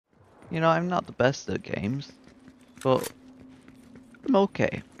You know, I'm not the best at games, but I'm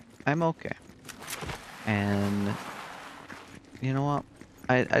okay. I'm okay. And you know what?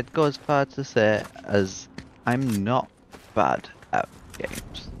 I'd go as far to say as I'm not bad at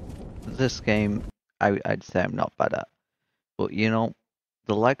games. This game, I'd say I'm not bad at. But you know,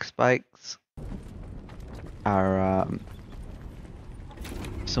 the lag spikes are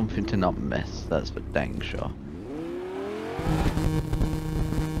something to not miss. That's for dang sure.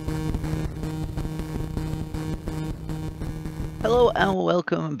 Hello and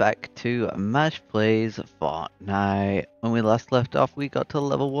welcome back to Mash Plays Fortnite. When we last left off, we got to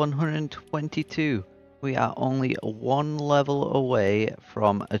level 122. We are only one level away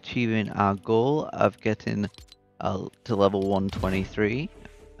from achieving our goal of getting to level 123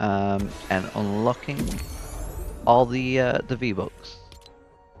 and unlocking all the V-Bucks.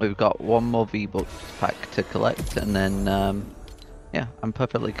 We've got one more V-Bucks pack to collect, and then yeah, I'm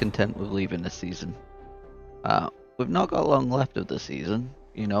perfectly content with leaving this season. We've not got long left of the season,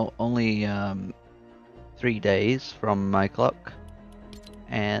 you know, only 3 days from my clock,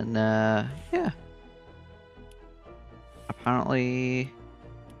 and yeah, apparently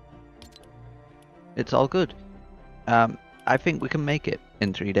it's all good. I think we can make it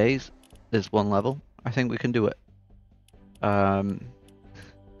in 3 days. There's one level. I think we can do it.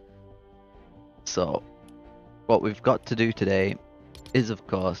 So what we've got to do today is, of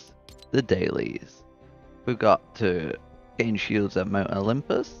course, the dailies. We've got to gain shields at Mount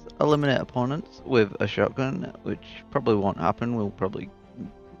Olympus, eliminate opponents with a shotgun, which probably won't happen. We'll probably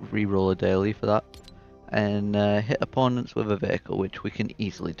re-roll a daily for that, and hit opponents with a vehicle, which we can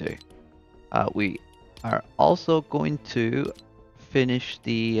easily do. We are also going to finish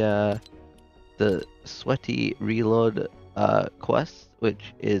the sweaty reload quest,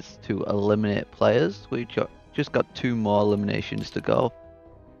 which is to eliminate players. We just got 2 more eliminations to go.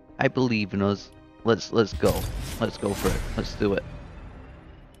 I believe in us. Let's go. Let's go for it. Let's do it.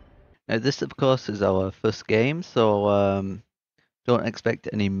 Now this, of course, is our first game, so don't expect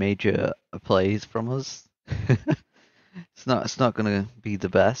any major plays from us. It's not gonna be the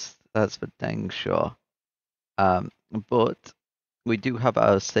best. That's for dang sure. But we do have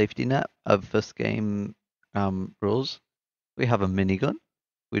our safety net of first game rules. We have a minigun,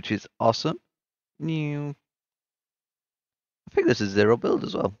 which is awesome. New. I think this is 0 build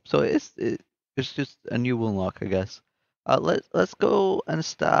as well, so it's just a new unlock, I guess. Let's go and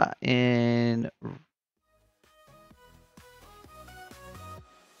start in.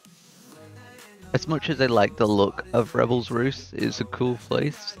 As much as I like the look of Rebel's Roost, it's a cool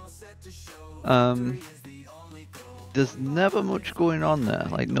place. There's never much going on there.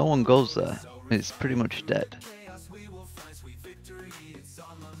 Like, no one goes there. It's pretty much dead.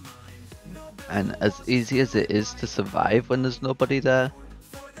 And as easy as it is to survive when there's nobody there,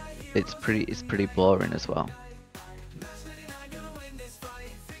 it's pretty boring as well.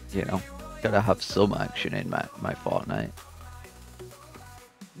 You know, gotta have some action in my Fortnite.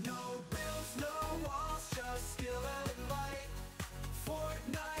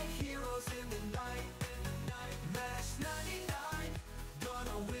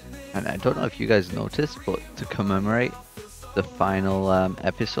 And I don't know if you guys noticed, but to commemorate the final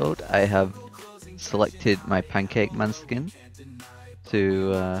episode, I have selected my Pancake Man skin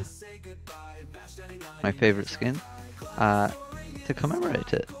to my favorite skin to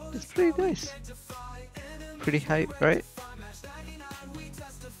commemorate it. It's pretty nice. Pretty hype, right?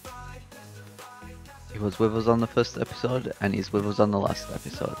 He was with us on the first episode, and he's with us on the last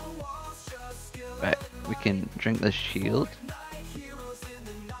episode. Right, we can drink the shield.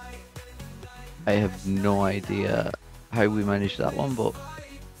 I have no idea how we managed that one, but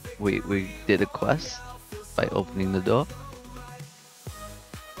we did a quest by opening the door.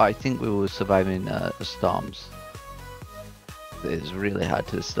 I think we were surviving the storms. It's really hard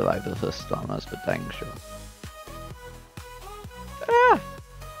to survive the first storm, that's for dang sure. Ah!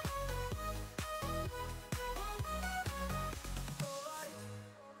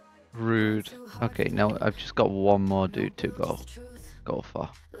 Rude. Okay, now I've just got one more dude to go for.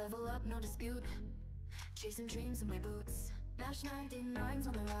 Chasing dreams in my boots. Nash 99's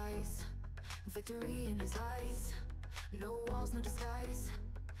on the rise. Victory in his eyes. No walls, no disguise.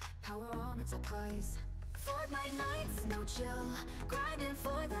 Power on its applies. Fortnite nights, no chill. Grinding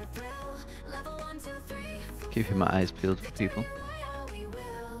for that thrill. Level 1, 2, 3. Keeping my eyes peeled for people.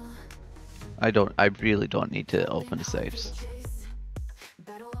 I really don't need to open the safes.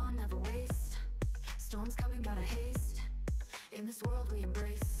 Battle on, never waste. Storms coming, gotta haste. In this world we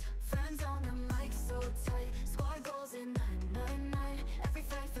embrace. Friends on the mic, so tight. Squad goals in 999. Every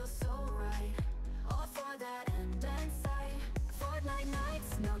fight feels so right. All for that end in sight. Fortnite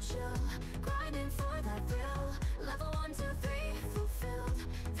nights, no chill, grinding for that thrill. Level 1, 2, 3, fulfilled.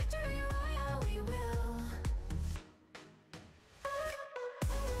 Victory royale, we will.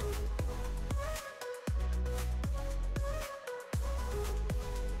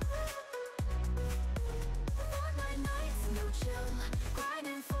 Fortnite nights, no chill,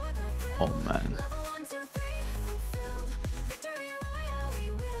 grinding for that thrill. Oh man. Level 1, 2, 3, fulfilled. Victory royale, we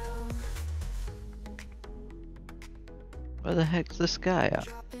will. Where the heck's this guy at?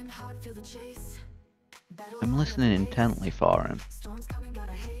 Dropping hard, feel the chase. Battle I'm on listening the pace. intently for him. Storms coming,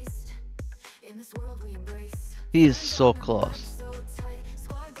 gotta haste. In this world we embrace. He is so close. So tight,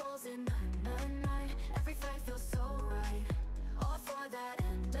 squad goals in 999. Every fight feels so right. All for that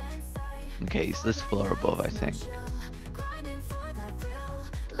end in sight. Okay, he's this floor above, I think. Grinding for that thrill.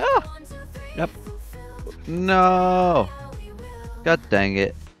 Ah! 1, 2, 3, Yep. fulfilled. No! Now we will. God dang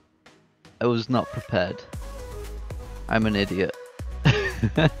it. I was not prepared. I'm an idiot.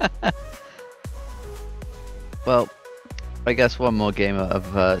 Well, I guess one more game out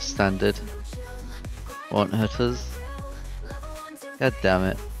of standard won't hurt us. God damn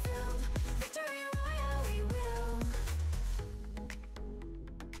it.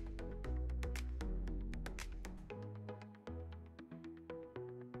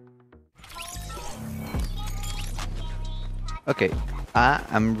 Okay, I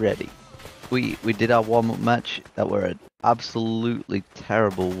am ready. We did our warm-up match. That were an absolutely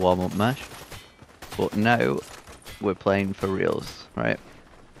terrible warm-up match. But now we're playing for reals, right?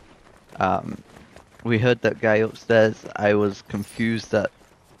 We heard that guy upstairs. I was confused that,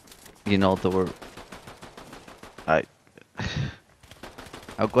 you know, there were... I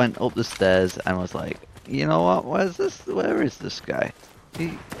went up the stairs and was like, you know what, where is this guy?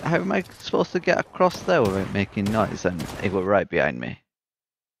 How am I supposed to get across there without making noise? And he was right behind me.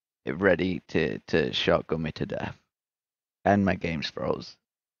 Ready to shotgun me to death. And my game's froze.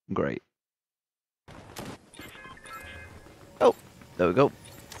 Great. Oh, there we go.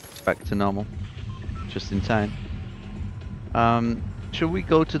 Back to normal. Just in time. Should we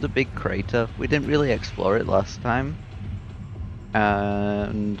go to the big crater? We didn't really explore it last time.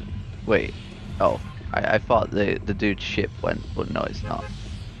 And wait. Oh, I thought the dude's ship went, but no, it's not.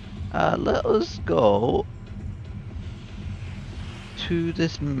 Let us go to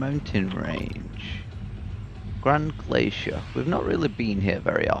this mountain range. Grand Glacier. We've not really been here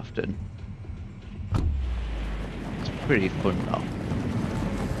very often. It's pretty fun though.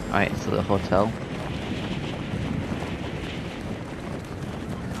 Alright, so the hotel.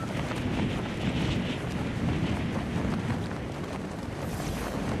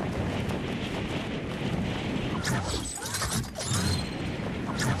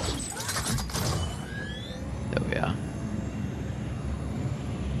 There we are.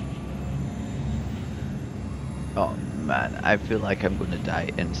 Oh man, I feel like I'm gonna die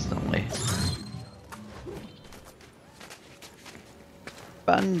instantly.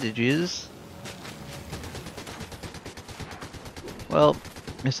 Bandages. Well,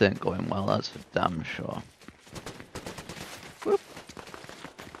 this ain't going well, that's for damn sure. Whoop.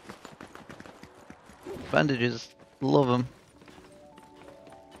 Bandages, love them.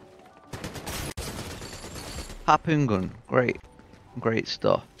 Harpoon gun, great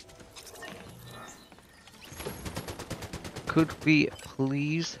stuff. Could we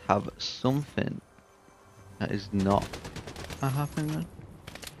please have something that is not a harpoon gun?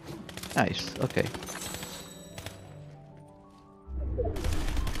 Nice, okay.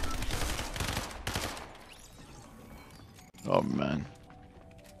 Oh man.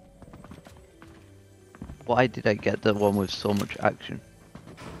 Why did I get the one with so much action?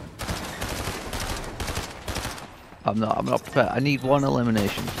 I'm not prepared. I need one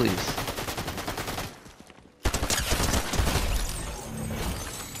elimination, please.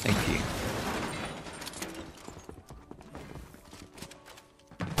 Thank you.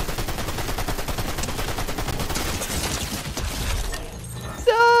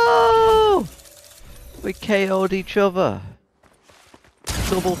 No! We KO'd each other.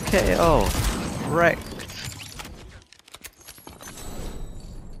 Double KO. Wrecked.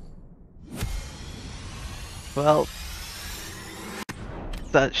 Well,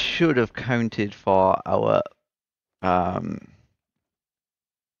 that should have counted for our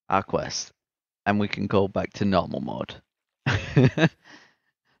quest, and we can go back to normal mode.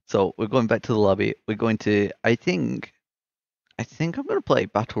 So we're going back to the lobby. We're going to, I think I'm going to play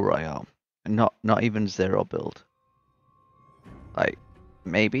Battle Royale, and not even zero build. Like,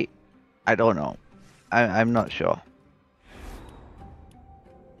 maybe, I don't know. I'm not sure.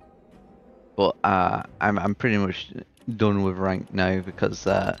 But I'm pretty much done with rank now because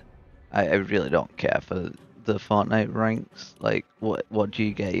I really don't care for the Fortnite ranks, like what do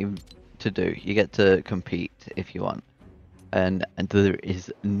you get to do? You get to compete if you want, and there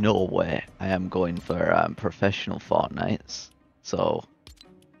is no way I am going for professional Fortnites. So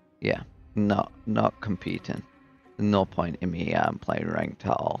yeah, not competing. No point in me playing ranked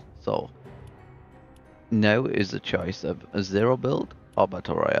at all. So now is the choice of a zero build or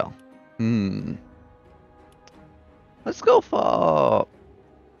battle royale. Let's go for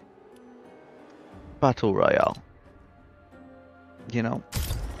battle royale. You know,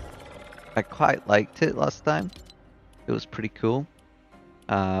 I quite liked it last time. It was pretty cool.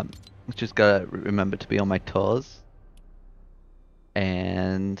 Just gotta remember to be on my toes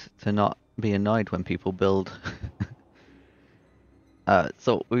and to not be annoyed when people build.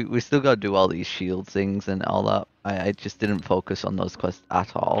 So we still gotta do all these shield things and all that. I just didn't focus on those quests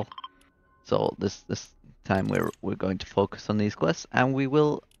at all. So this time we're going to focus on these quests and we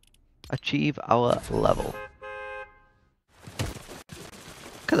will achieve our level.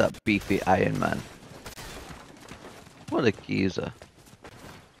 Look at that beefy Iron Man. What a geezer.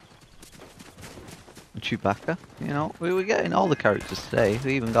 Chewbacca, you know, we were getting all the characters today.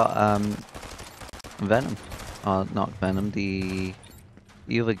 We even got Venom. Oh, not Venom, the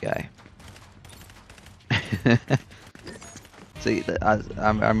other guy. See,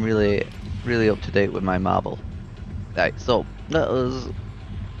 I'm really up to date with my Marvel. Right, so let us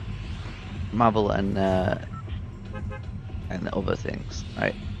Marvel and other things.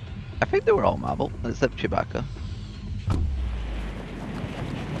 Right, I think they were all Marvel except Chewbacca.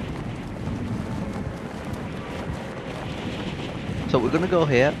 So we're gonna go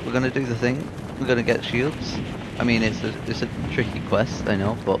here. We're gonna do the thing. We're gonna get shields. I mean, it's a tricky quest, I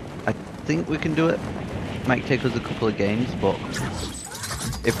know, but I think we can do it. Might take us a couple of games, but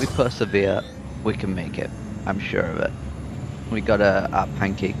if we persevere, we can make it. I'm sure of it. We got a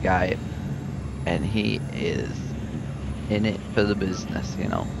pancake guy, and he is in it for the business, you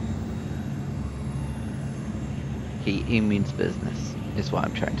know. He means business, is what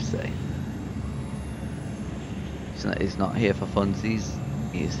I'm trying to say. He's not here for funsies.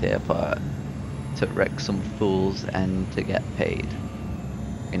 He's here to wreck some fools and to get paid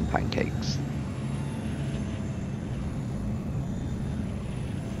in pancakes.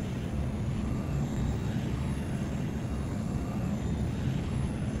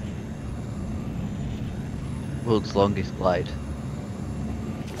 World's longest glide.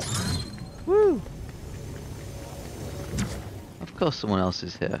 Woo! Of course someone else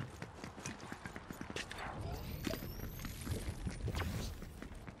is here.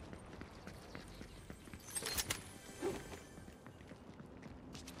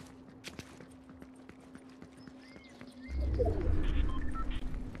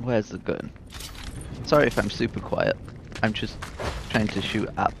 Where's the gun? Sorry if I'm super quiet. I'm just trying to shoot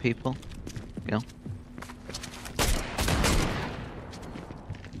at people, you know?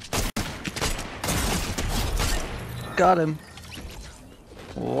 Got him!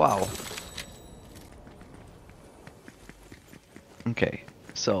 Wow. Okay,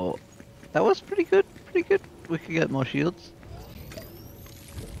 so that was pretty good, pretty good. We could get more shields.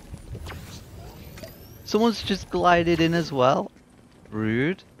 Someone's just glided in as well.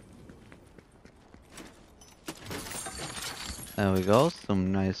 Rude. There we go,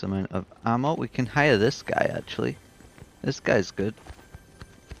 some nice amount of ammo. We can hire this guy actually. This guy's good.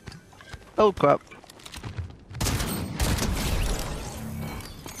 Oh crap.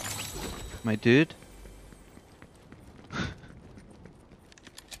 My dude.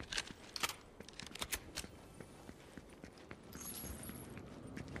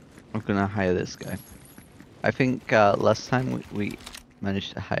 I'm gonna hire this guy. I think last time we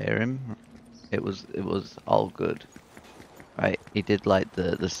managed to hire him, it was all good. Right, he did like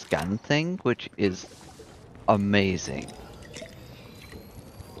the scan thing, which is amazing.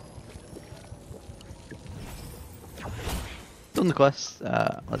 Done the quest,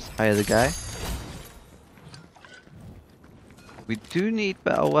 let's hire the guy. We do need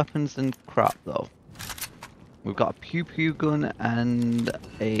better weapons than crap though. We've got a pew pew gun and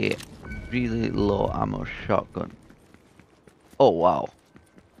a really low ammo shotgun. Oh wow,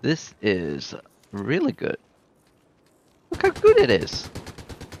 this is really good. Look how good it is.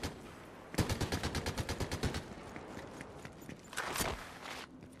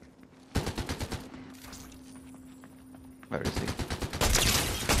 Where is he?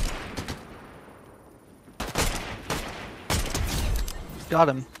 Got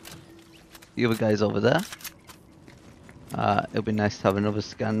him. The other guy's over there. It'll be nice to have another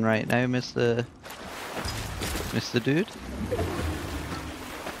scan right now, Mr. Dude.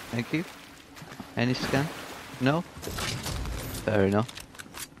 Thank you. Any scan? No? Fair enough.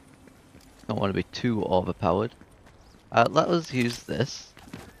 Don't want to be too overpowered. Let us use this.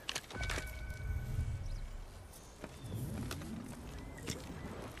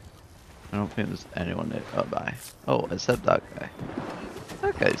 I don't think there's anyone nearby. Oh, except that guy.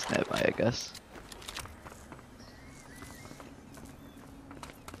 That guy's nearby, I guess.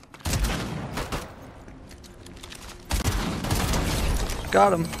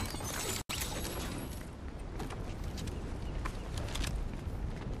 Got him.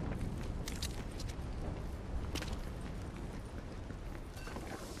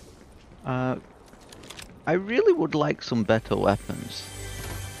 I really would like some better weapons.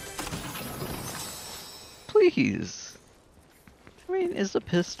 Please. I mean, is the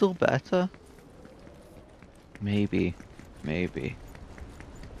pistol better? Maybe. Maybe.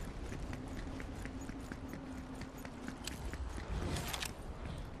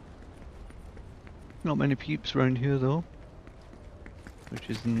 Not many peeps around here though, which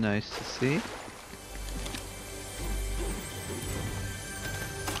is nice to see.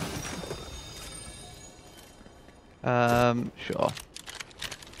 Sure.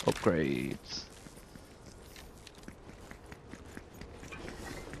 Upgrades.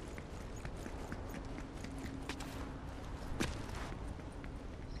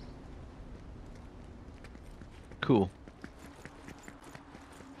 Cool.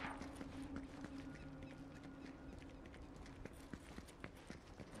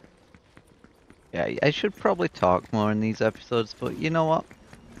 Yeah, I should probably talk more in these episodes, but you know what?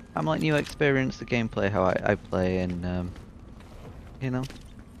 I'm letting you experience the gameplay how I play and, you know,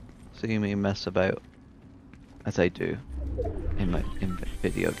 see me mess about as I do in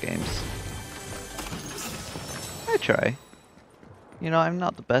video games. I try. You know, I'm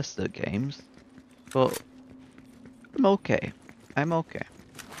not the best at games, but I'm okay. I'm okay.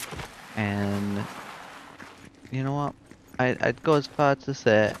 And you know what? I'd go as far to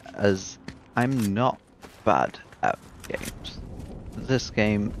say as I'm not bad at games. This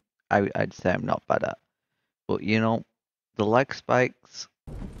game, I'd say I'm not bad at. But you know, the lag spikes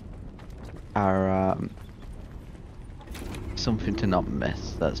are something to not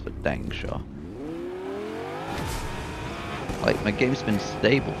miss, that's for dang sure. Like, my game's been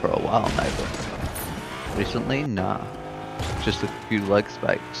stable for a while now, but recently, nah. Just a few lag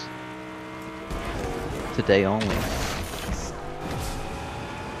spikes. Today only.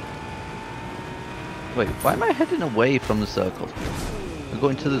 Wait, why am I heading away from the circle? I'm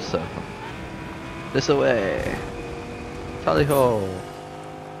going to the circle. This away! Tally ho!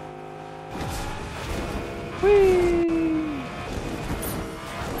 Whee!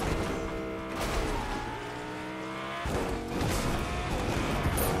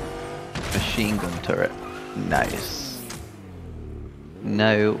 Machine gun turret. Nice.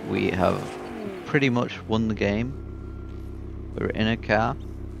 Now we have pretty much won the game. We're in a car.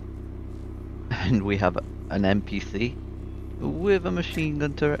 And we have an NPC with a machine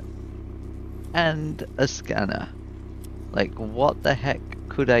gun turret and a scanner. Like, what the heck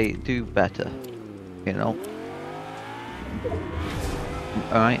could I do better? You know?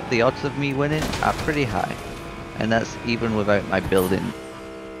 Alright, the odds of me winning are pretty high. And that's even without my building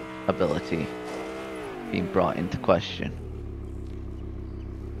ability being brought into question.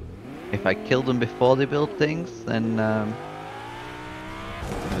 If I kill them before they build things, then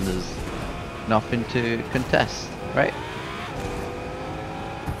there's nothing to contest, right?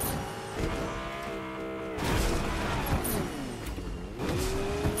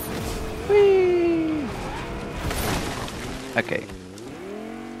 Whee! Okay.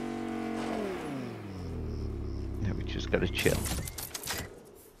 Now we just gotta chill.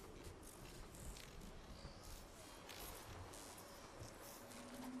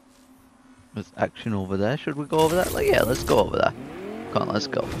 There's action over there. Should we go over there? Like, yeah, let's go over there. Come on, let's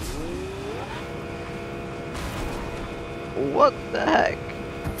go. What the heck?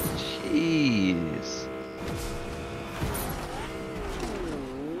 Jeez.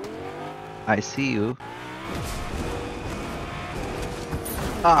 I see you.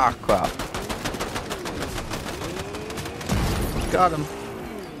 Ah, crap. Got him.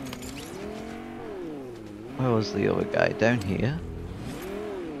 Where was the other guy? Down here?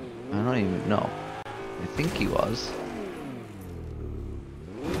 I don't even know. I think he was.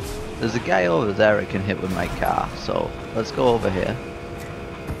 There's a guy over there I can hit with my car, so let's go over here.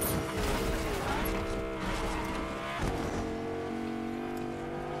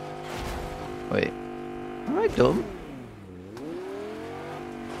 Wait, am I dumb?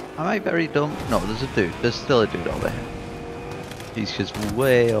 Am I very dumb? No, there's a dude. There's still a dude over here. He's just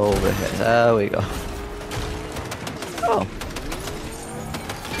way over here. There we go. Oh.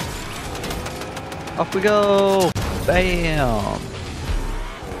 Off we go! Bam!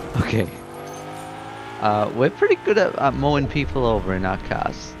 Okay, We're pretty good at mowing people over in our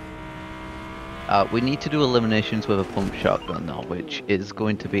cars. We need to do eliminations with a pump shotgun though, which is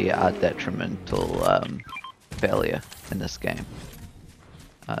going to be our detrimental failure in this game.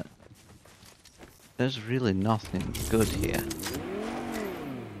 There's really nothing good here.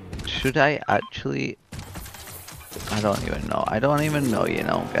 Should I actually... I don't even know. I don't even know, you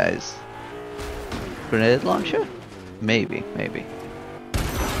know, guys. Grenade launcher? Maybe, maybe.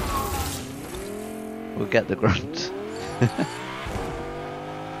 We'll get the grunt.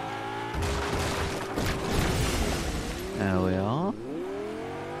 There we are.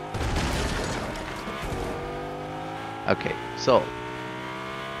 Okay, so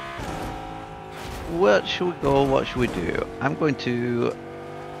where should we go? What should we do? I'm going to...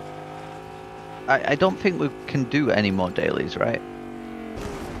 I don't think we can do any more dailies, right?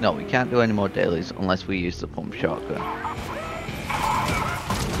 No, we can't do any more dailies unless we use the pump shotgun.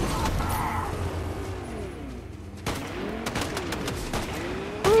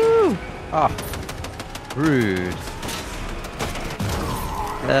 Woo! Ah, rude.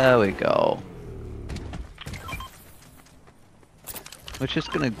 There we go. We're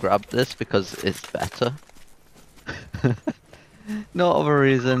just gonna grab this because it's better. No other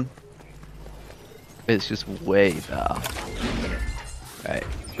reason. It's just way better. Right.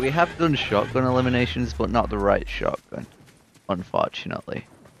 We have done shotgun eliminations, but not the right shotgun, unfortunately.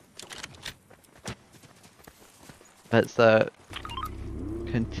 Let's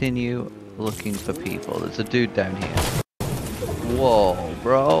continue looking for people. There's a dude down here. Whoa,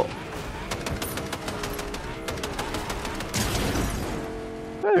 bro.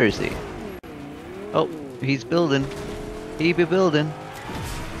 Where is he? Oh, he's building. He be building.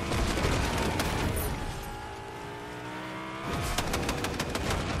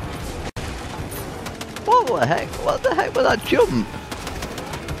 What the heck? What the heck was that jump?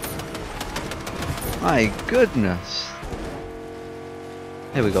 My goodness.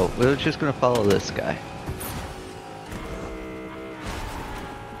 Here we go. We're just gonna follow this guy.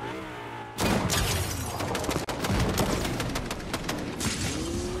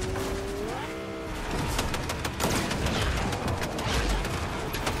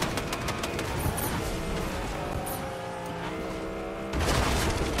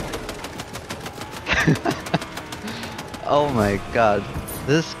 Oh my god,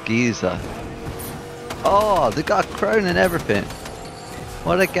 this geezer. Oh, they got a crown and everything.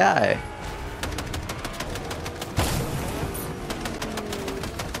 What a guy.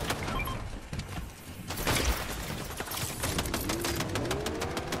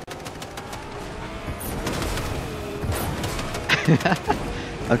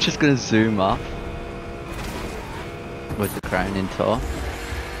 I'm just gonna zoom off with the crown in tow.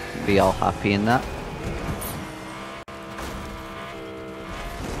 Be all happy in that.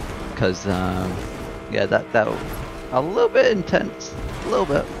 Because yeah, that was a little bit intense, a little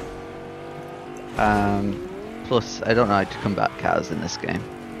bit. Plus I don't know how to combat cars in this game.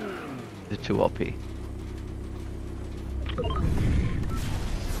 They're too OP. And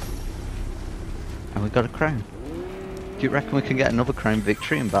we got a crown. Do you reckon we can get another crown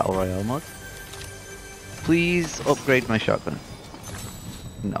victory in Battle Royale mode? Please upgrade my shotgun.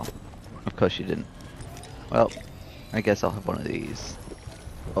 No, of course you didn't. Well, I guess I'll have one of these.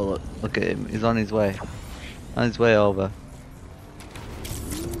 Oh look at him, he's on his way. On his way over.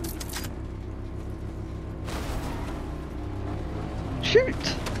 Shoot!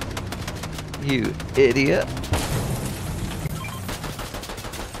 You idiot.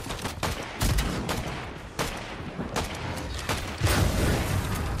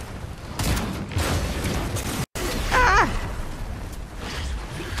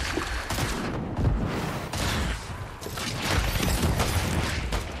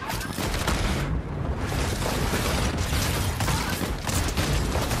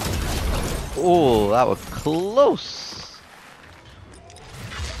 Oh, that was close.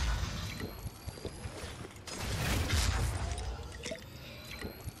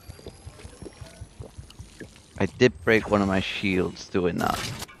 I did break one of my shields doing that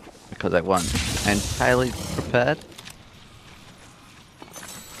because I wasn't entirely prepared.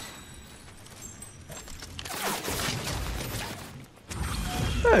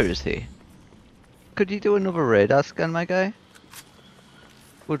 Where is he? Could you do another radar scan, my guy?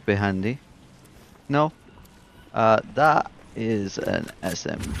 Would be handy. No. That is an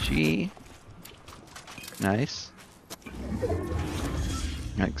SMG. Nice.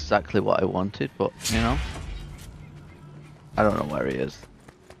 Exactly what I wanted, but you know. I don't know where he is.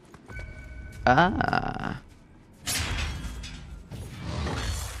 Ah.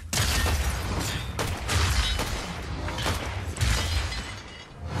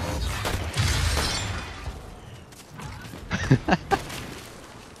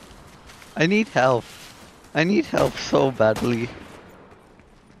 I need help. I need help so badly.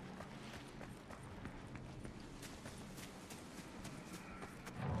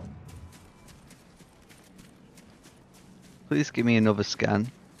 Please give me another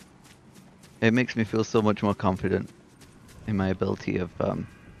scan. It makes me feel so much more confident in my ability of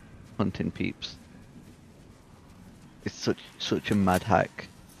hunting peeps. It's such a mad hack.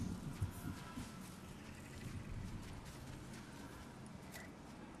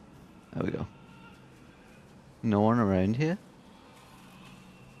 There we go. No one around here?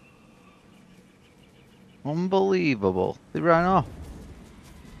 Unbelievable. They ran off.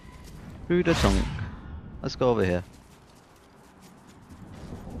 Who'd have thunk? Let's go over here.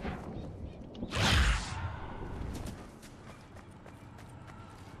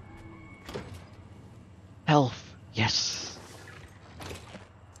 Health. Yes.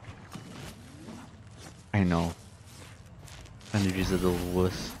 I know. Bandages are the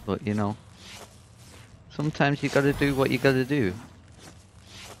worst, but you know. Sometimes you gotta do what you gotta do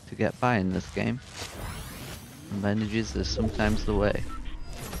to get by in this game. And bandages is sometimes the way.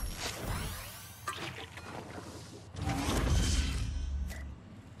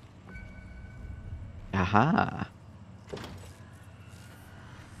 Aha!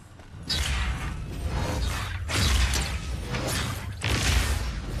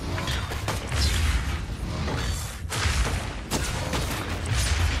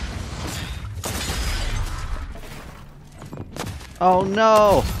 Oh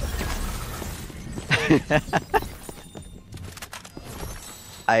no!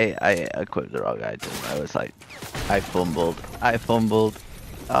 I equipped the wrong item. I was like, I fumbled.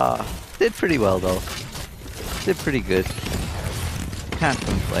 Did pretty well though. Did pretty good. Can't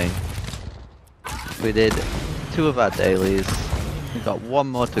complain. We did 2 of our dailies. We've got 1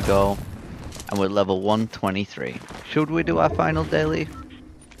 more to go. And we're level 123. Should we do our final daily?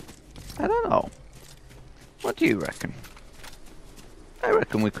 I don't know. What do you reckon? I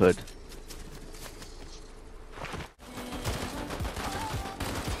reckon we could.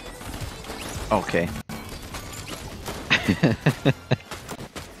 Okay.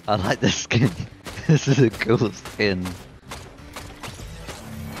 I like this skin. This is a cool skin.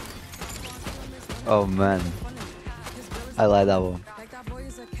 Oh man. I like that one.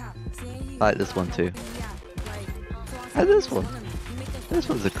 I like this one too. And this one. This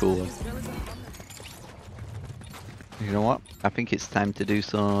one's a cool one. You know what? I think it's time to do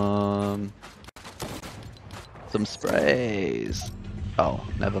some sprays. Oh,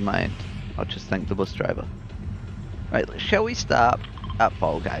 never mind. I'll just thank the bus driver. Right, shall we start at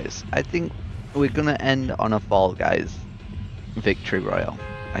Fall Guys? I think we're gonna end on a Fall Guys victory royale.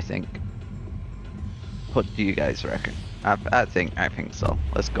 I think. What do you guys reckon? I think so.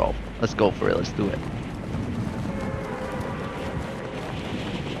 Let's go. Let's go for it. Let's do it.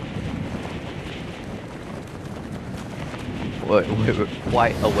 We're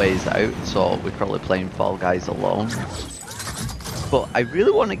quite a ways out, so we're probably playing Fall Guys alone. But I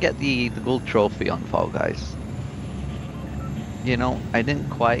really want to get the gold trophy on Fall Guys. You know, I didn't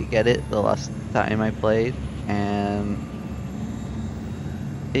quite get it the last time I played, and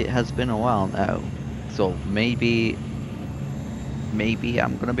it has been a while now. So maybe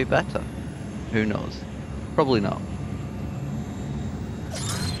I'm gonna be better. Who knows? Probably not.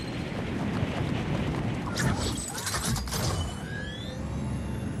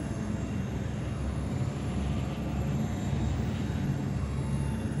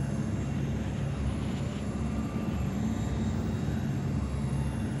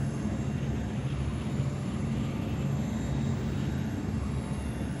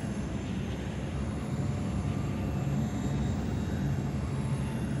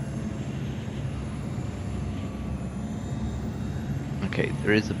 Okay,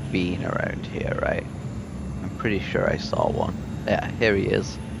 there is a bean around here, right? I'm pretty sure I saw one. Yeah, here he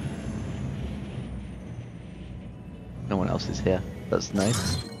is. No one else is here. That's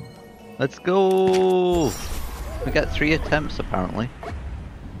nice. Let's go! We got 3 attempts apparently.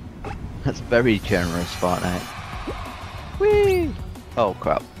 That's very generous, Fortnite. Whee! Oh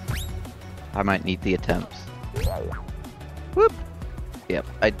crap. I might need the attempts. Whoop! Yep,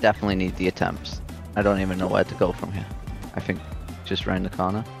 I definitely need the attempts. I don't even know where to go from here. I think just round the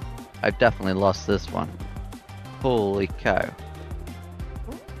corner. I've definitely lost this one. Holy cow.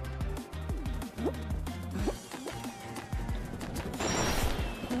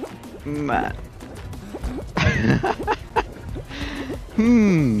 Man.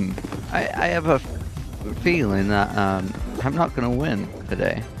 I have a feeling that I'm not gonna win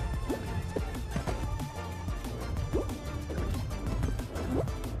today.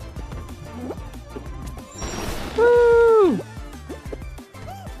 Woo!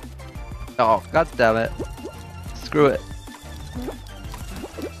 Oh, god damn it. Screw it.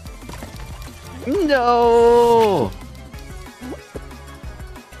 No!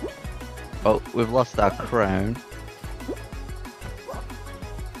 Oh, we've lost our crown.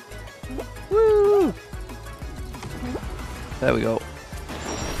 Woo! There we go.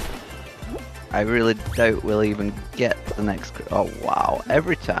 I really doubt we'll even get the next. Oh wow!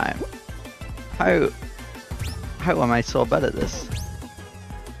 Every time. How am I so bad at this?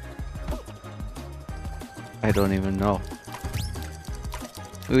 I don't even know.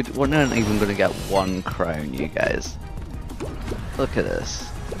 We're not even gonna get one crown, you guys. Look at this.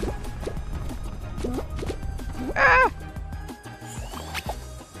 Ah!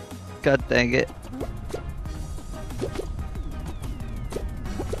 God dang it.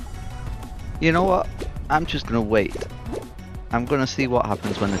 You know what? I'm just gonna wait. I'm gonna see what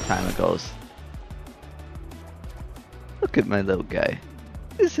happens when the timer goes. Look at my little guy.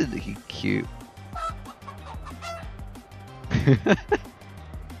 Isn't he cute?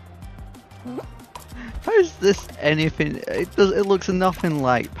 How is this anything? It looks nothing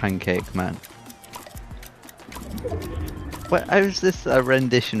like Pancake Man. How is this a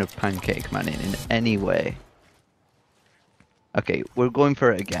rendition of Pancake Man in any way? Okay, we're going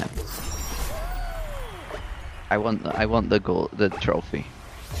for it again. I want the gold, the trophy.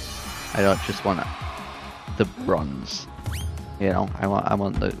 I don't just want the bronze. You know, I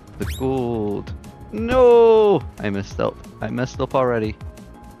want the gold. No, I messed up. I messed up already.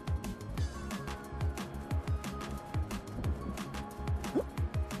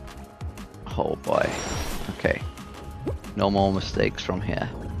 Oh boy. Okay. No more mistakes from here.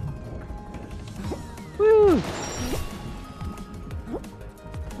 Woo!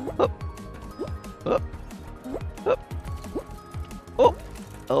 Up. Up. Up. Oh!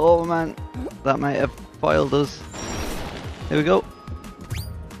 Oh man, that might have foiled us. Here we go.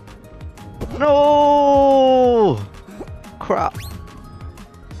 No! Crap.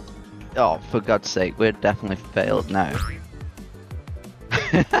 Oh, for God's sake, we're definitely failed now.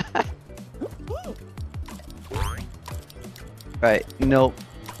 Right, nope.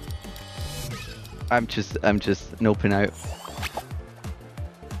 I'm just noping out.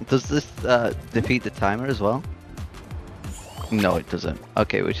 Does this defeat the timer as well? No, it doesn't.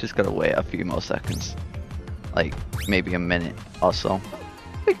 Okay, we just gotta wait a few more seconds. Like, maybe a minute or so.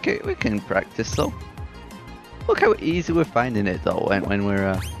 We can practice though. Look how easy we're finding it though when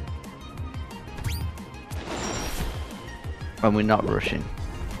we're not rushing.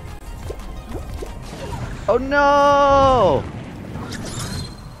 Oh no!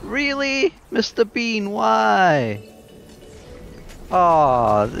 Really? Mr. Bean, why?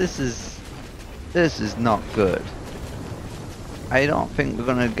 Oh, this is not good. I don't think we're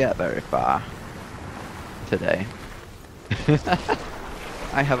gonna get very far today.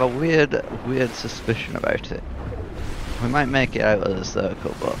 I have a weird suspicion about it. We might make it out of the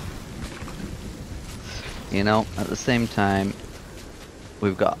circle, but you know, at the same time,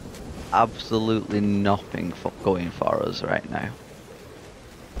 we've got absolutely nothing going for us right now.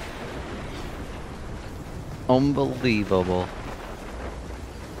 Unbelievable.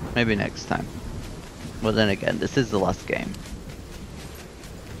 Maybe next time. But then again, this is the last game.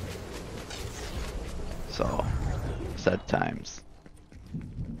 So, sad times.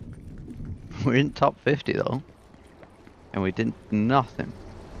 We're in top 50 though. And we did nothing.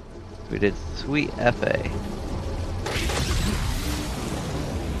 We did sweet FA.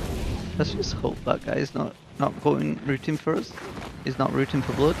 Let's just hope that guy's not rooting for us. He's not rooting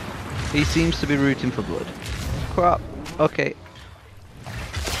for blood. He seems to be rooting for blood. Crap. Okay.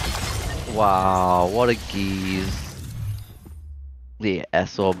 Wow, what a geeze. The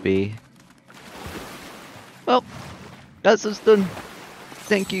SOB. Well, that's us done.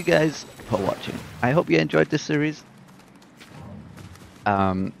 Thank you guys for watching. I hope you enjoyed this series.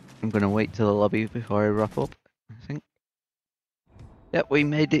 I'm gonna wait till the lobby before I wrap up, I think. Yep, we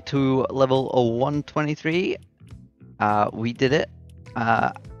made it to level 123. We did it.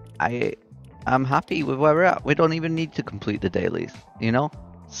 I'm happy with where we're at. We don't even need to complete the dailies, you know?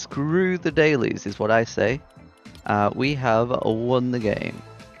 Screw the dailies is what I say. We have won the game,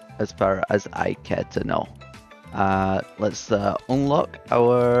 as far as I care to know. Let's unlock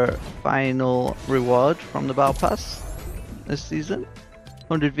our final reward from the Battle Pass this season.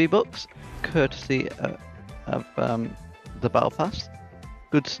 100 V-Bucks, courtesy of the Battle Pass.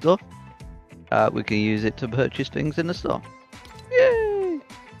 Good stuff. We can use it to purchase things in the store. Yay!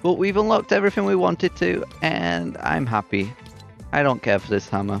 But we've unlocked everything we wanted to, and I'm happy. I don't care for this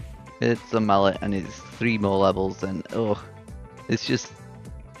hammer. It's a mallet and it's 3 more levels, and it's just...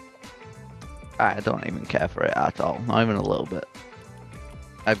 I don't even care for it at all, not even a little bit.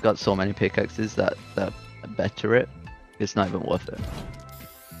 I've got so many pickaxes that better it. It's not even worth it.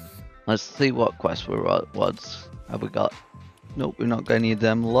 Let's see what quest rewards have we got. Nope, we've not got any of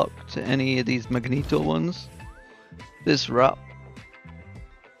them locked. Any of these Magneto ones. This wrap.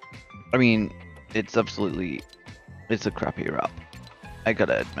 I mean, it's a crappy wrap. I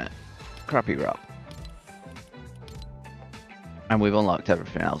gotta admit, crappy wrap. And we've unlocked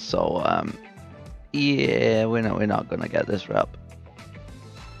everything else, so yeah, we're not gonna get this wrap.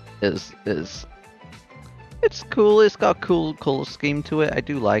 It's cool. It's got a cool color scheme to it. I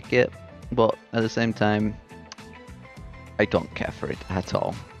do like it, but at the same time, I don't care for it at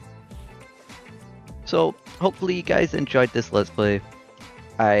all. So hopefully you guys enjoyed this Let's Play.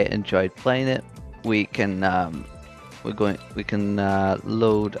 I enjoyed playing it. We can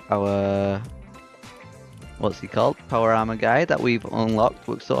load our what's he called? Power armor guy that we've unlocked.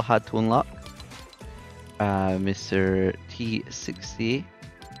 Worked so hard to unlock. Mr. T60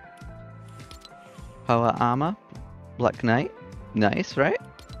 power armor, Black Knight. Nice, right?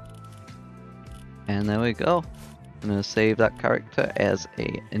 And there we go. I'm gonna save that character as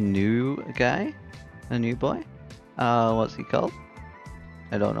a new guy, a new boy. What's he called?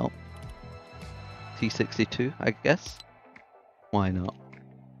 I don't know. T62, I guess. Why not?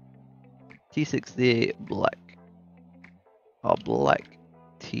 T60 Black. Oh, Black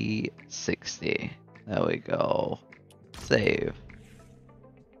T60. There we go. Save.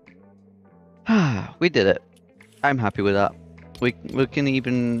 We did it. I'm happy with that. We can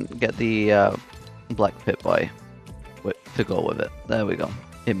even get the Black Pit Boy to go with it. There we go.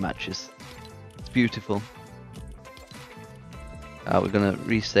 It matches. It's beautiful. We're gonna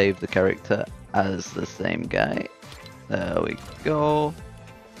resave the character as the same guy. There we go.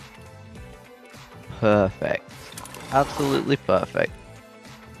 Perfect. Absolutely perfect.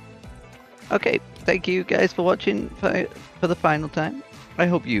 Okay, thank you guys for watching for the final time. I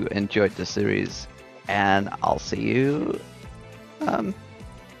hope you enjoyed the series, and I'll see you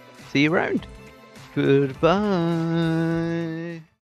around. Goodbye.